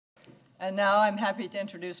And now I'm happy to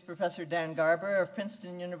introduce Professor Dan Garber of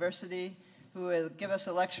Princeton University, who will give us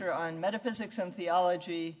a lecture on Metaphysics and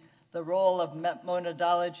Theology, the role of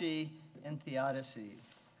Monadology in Theodicy.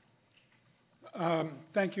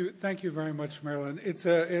 Thank you very much, Marilyn.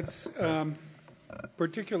 It's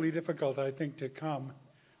particularly difficult, I think, to come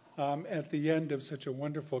at the end of such a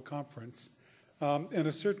wonderful conference. In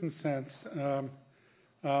a certain sense,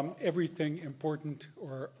 everything important,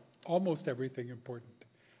 or almost everything important,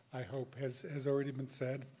 I hope, has already been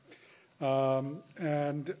said.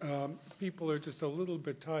 People are just a little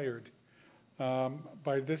bit tired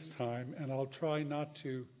by this time, and I'll try not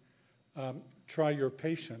to try your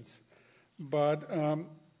patience. But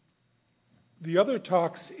the other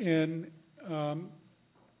talks in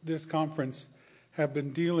this conference have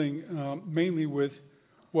been dealing mainly with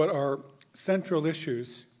what are central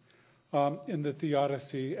issues in the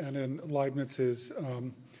Theodicy and in Leibniz's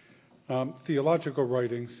theological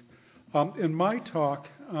writings. In my talk,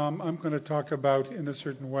 I'm going to talk about, in a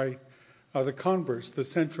certain way, the converse, the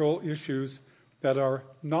central issues that are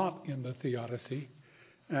not in the Theodicy,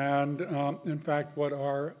 and in fact, what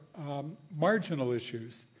are marginal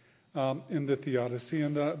issues in the Theodicy.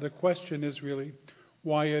 And the question is really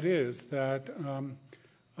why it is that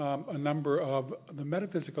a number of the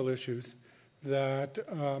metaphysical issues that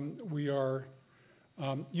we are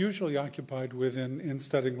usually occupied with in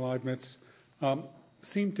studying Leibniz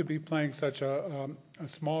seem to be playing such a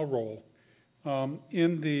small role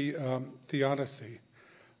in the Theodicy.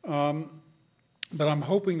 But I'm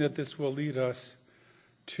hoping that this will lead us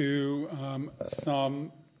to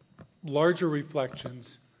some larger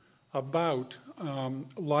reflections about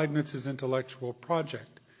Leibniz's intellectual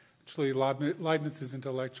project, actually Leibniz's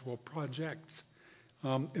intellectual projects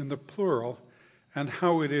in the plural, and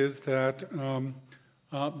how it is that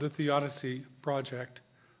the Theodicy project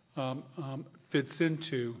fits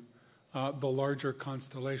into the larger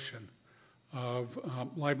constellation of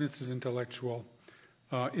Leibniz's intellectual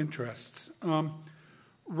interests.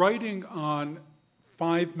 Writing on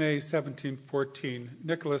 5 May 1714,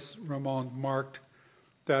 Nicholas Ramond marked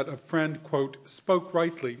that a friend, quote, spoke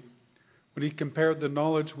rightly when he compared the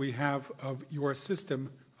knowledge we have of your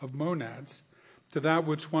system of monads to that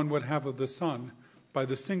which one would have of the sun by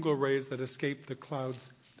the single rays that escape the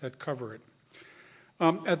clouds that cover it.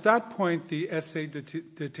 At that point, the Essai de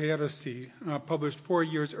Theodicy, published 4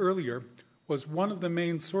 years earlier, was one of the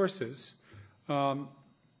main sources that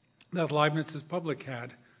Leibniz's public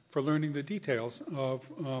had for learning the details of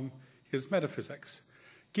his metaphysics.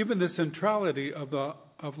 Given the centrality of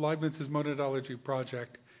Leibniz's monadology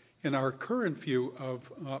project in our current view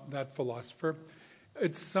of that philosopher,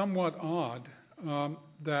 it's somewhat odd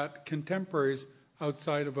that contemporaries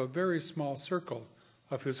outside of a very small circle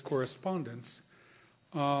of his correspondence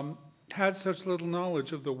had such little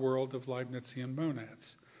knowledge of the world of Leibnizian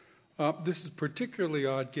monads. This is particularly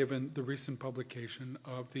odd given the recent publication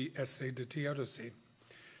of the Essai de Theodicy.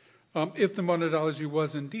 If the monadology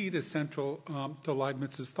was indeed as central to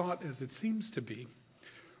Leibniz's thought as it seems to be,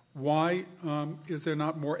 why is there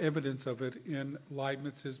not more evidence of it in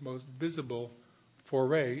Leibniz's most visible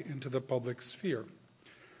foray into the public sphere?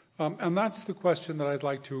 And that's the question that I'd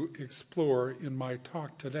like to explore in my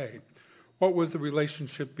talk today. What was the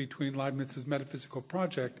relationship between Leibniz's metaphysical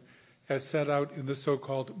project as set out in the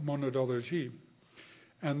so-called Monadology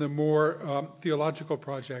and the more theological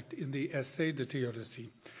project in the Essai de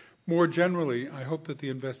Theodicy? More generally, I hope that the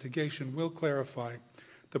investigation will clarify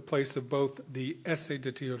the place of both the Essai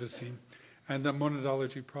de Theodicy and the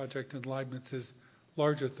Monadology project in Leibniz's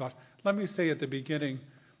larger thought. Let me say at the beginning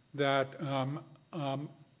that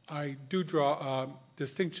I do draw a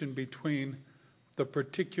distinction between the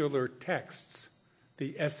particular texts,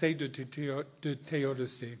 the Essai de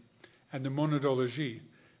Theodicy and the Monadology,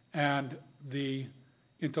 and the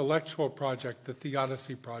intellectual project, the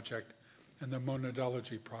Theodicy project, and the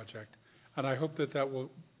Monadology project. And I hope that that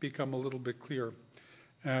will become a little bit clearer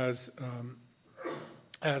as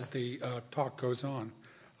the talk goes on.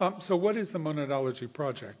 So what is the Monadology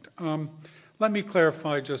project? Let me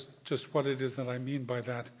clarify just what it is that I mean by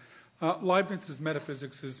that. Leibniz's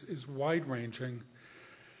metaphysics is wide-ranging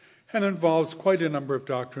and involves quite a number of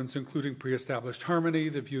doctrines, including pre-established harmony,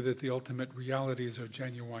 the view that the ultimate realities are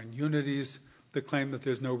genuine unities, the claim that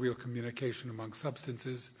there's no real communication among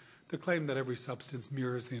substances, the claim that every substance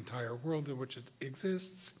mirrors the entire world in which it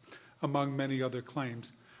exists, among many other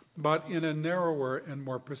claims. But in a narrower and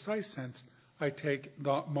more precise sense, I take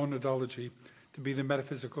the monadology to be the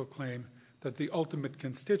metaphysical claim that the ultimate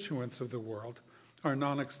constituents of the world are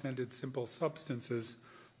non-extended simple substances,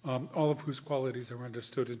 all of whose qualities are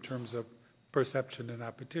understood in terms of perception and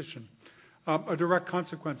appetition. A direct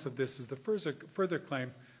consequence of this is the further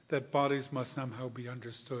claim that bodies must somehow be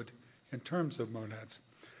understood in terms of monads.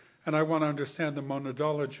 And I want to understand the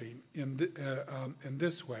monadology in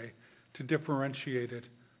this way to differentiate it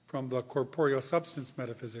from the corporeal substance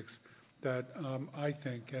metaphysics that I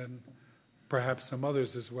think, and perhaps some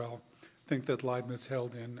others as well, think that Leibniz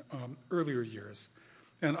held in earlier years.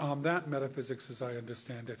 And on that metaphysics, as I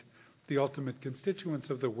understand it, the ultimate constituents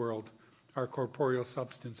of the world are corporeal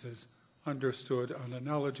substances understood on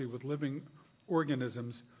analogy with living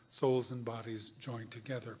organisms, souls and bodies joined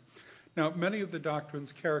together. Now, many of the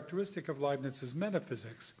doctrines characteristic of Leibniz's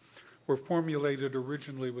metaphysics were formulated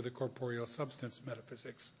originally with a corporeal substance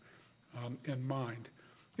metaphysics in mind.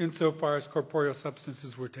 Insofar as corporeal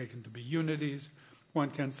substances were taken to be unities,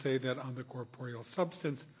 one can say that on the corporeal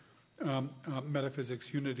substance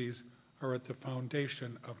metaphysics, unities are at the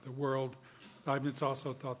foundation of the world. Leibniz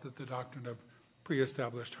also thought that the doctrine of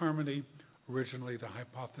pre-established harmony, originally the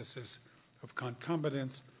hypothesis of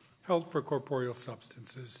concomitance, held for corporeal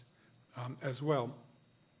substances as well.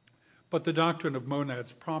 But the doctrine of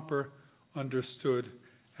monads proper, understood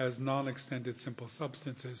as non-extended simple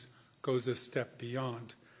substances, goes a step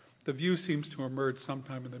beyond. The view seems to emerge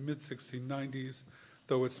sometime in the mid-1690s,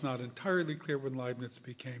 though it's not entirely clear when Leibniz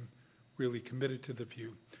became really committed to the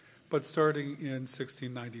view. But starting in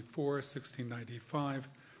 1694, 1695,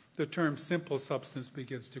 the term simple substance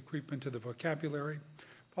begins to creep into the vocabulary,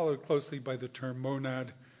 followed closely by the term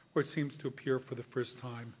monad, which seems to appear for the first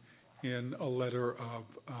time in a letter of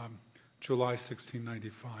July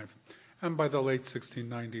 1695. And by the late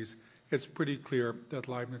 1690s, it's pretty clear that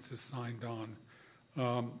Leibniz has signed on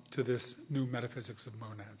to this new metaphysics of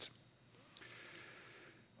monads.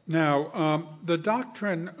 Now, the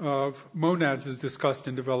doctrine of monads is discussed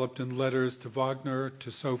and developed in letters to Wagner,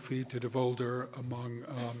 to Sophie, to de Volder, among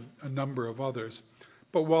a number of others.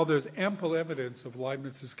 But while there's ample evidence of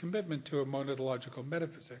Leibniz's commitment to a monadological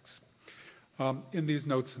metaphysics in these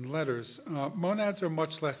notes and letters, monads are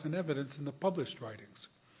much less in evidence in the published writings,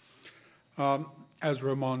 as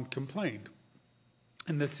Ramon complained.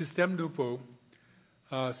 In the Système Nouveau,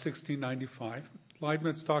 1695,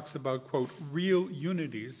 Leibniz talks about, quote, real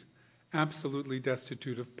unities absolutely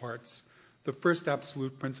destitute of parts, the first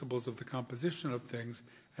absolute principles of the composition of things,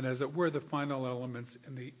 and as it were, the final elements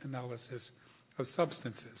in the analysis of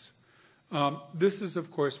substances. This is,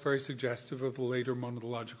 of course, very suggestive of the later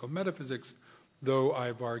monadological metaphysics, though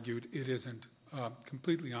I've argued it isn't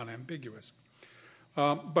completely unambiguous.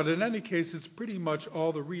 But in any case, it's pretty much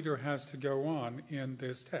all the reader has to go on in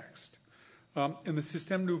this text. In the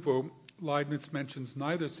Système Nouveau, Leibniz mentions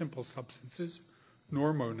neither simple substances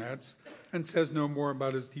nor monads and says no more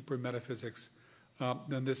about his deeper metaphysics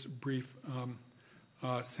than this brief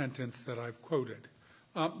sentence that I've quoted.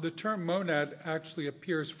 The term monad actually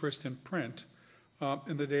appears first in print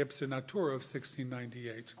in the De Ipsa Natura of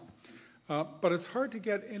 1698. But it's hard to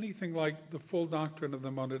get anything like the full doctrine of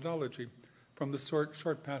the monadology from the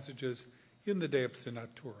short passages in the De Ipsa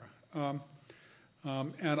Natura.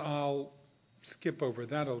 And I'll skip over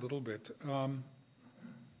that a little bit.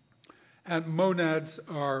 And monads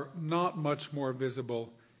are not much more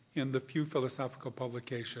visible in the few philosophical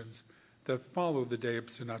publications that follow the De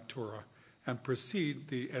Ipsa Natura and precede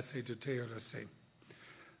the Essai de Theodicy.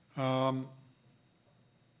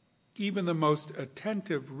 Even the most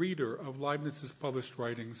attentive reader of Leibniz's published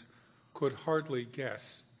writings could hardly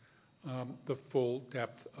guess the full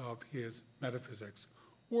depth of his metaphysics,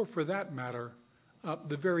 or for that matter,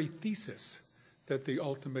 the very thesis that the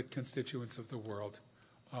ultimate constituents of the world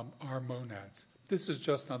are monads. This is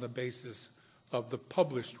just on the basis of the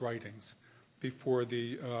published writings before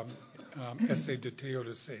the Essai de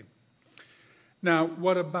Theodicy. Now,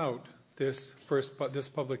 what about this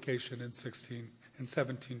publication in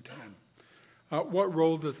 1710? What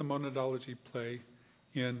role does the monadology play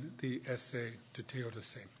in the Essai de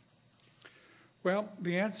Theodicy? Well,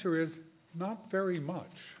 the answer is not very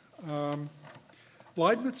much.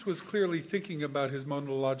 Leibniz was clearly thinking about his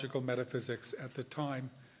monadological metaphysics at the time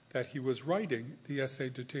that he was writing the Essai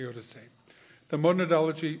de Theodicy. The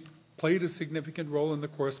monadology played a significant role in the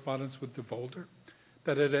correspondence with de Volder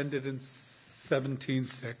that had ended in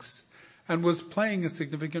 1706, and was playing a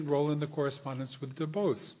significant role in the correspondence with de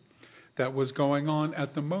Bose that was going on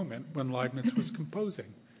at the moment when Leibniz was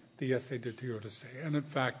composing the Essai de Theodicy. And in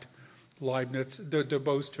fact, de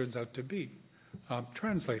Bose turns out to be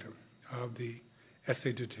translator of the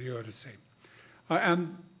Essai de Theodicy.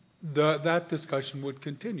 And that discussion would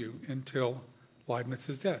continue until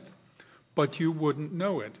Leibniz's death. But you wouldn't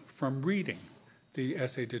know it from reading the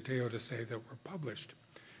Essai de Theodicy that were published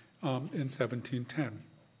in 1710.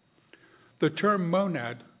 The term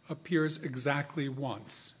monad appears exactly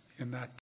once in that